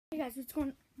guys, what's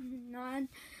going on?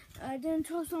 Dan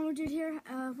 12 Stormwood here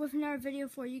with another video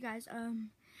for you guys. At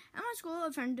my school,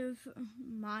 a friend of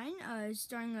mine is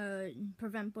starting a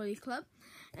Prevent Bully Club,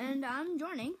 and I'm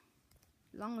joining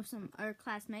along with some other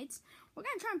classmates. We're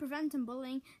going to try and prevent some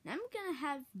bullying, and I'm going to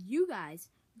have you guys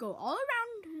go all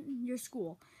around your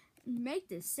school and make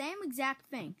the same exact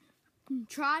thing.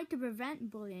 Try to prevent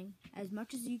bullying as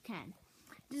much as you can.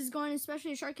 This is going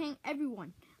especially to Shark King,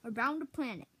 everyone around the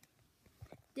planet.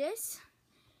 This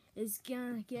is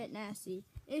gonna get nasty.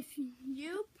 If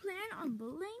you plan on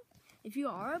bullying, if you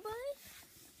are a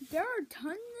bully, there are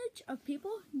tons of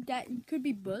people that could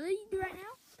be bullied right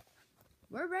now.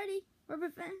 We're ready. We're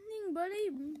preventing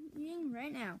bullying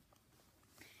right now.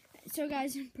 So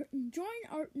guys,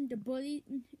 join the bully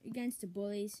against the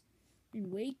bullies,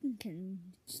 and we can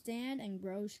stand and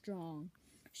grow strong.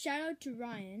 Shout out to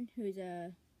Ryan, who's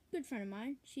a good friend of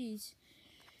mine. She's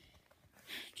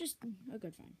just a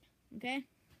good friend, okay?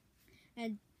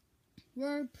 And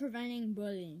we're preventing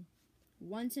bullying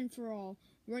once and for all.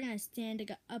 We're going to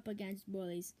stand up against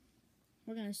bullies.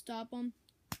 We're going to stop them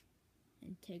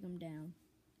and take them down.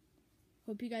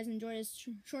 Hope you guys enjoy this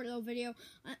short little video.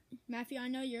 Matthew, I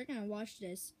know you're going to watch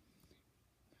this.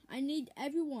 I need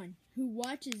everyone who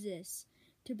watches this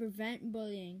to prevent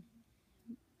bullying.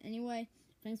 Anyway,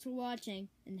 thanks for watching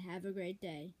and have a great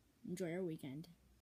day. Enjoy your weekend.